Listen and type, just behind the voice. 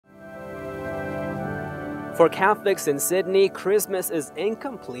For Catholics in Sydney, Christmas is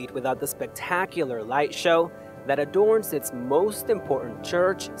incomplete without the spectacular light show that adorns its most important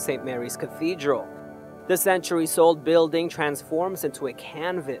church, St. Mary's Cathedral. The centuries-old building transforms into a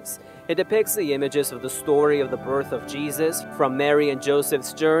canvas. It depicts the images of the story of the birth of Jesus, from Mary and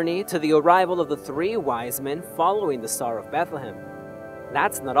Joseph's journey to the arrival of the three wise men following the Star of Bethlehem.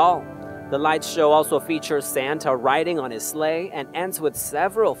 That's not all. The light show also features Santa riding on his sleigh and ends with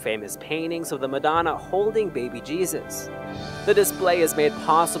several famous paintings of the Madonna holding baby Jesus. The display is made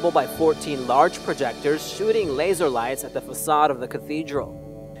possible by 14 large projectors shooting laser lights at the facade of the cathedral.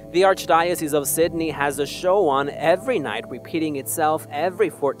 The Archdiocese of Sydney has a show on every night, repeating itself every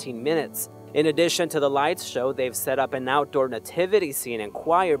 14 minutes. In addition to the lights show, they've set up an outdoor nativity scene and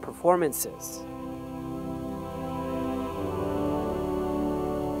choir performances.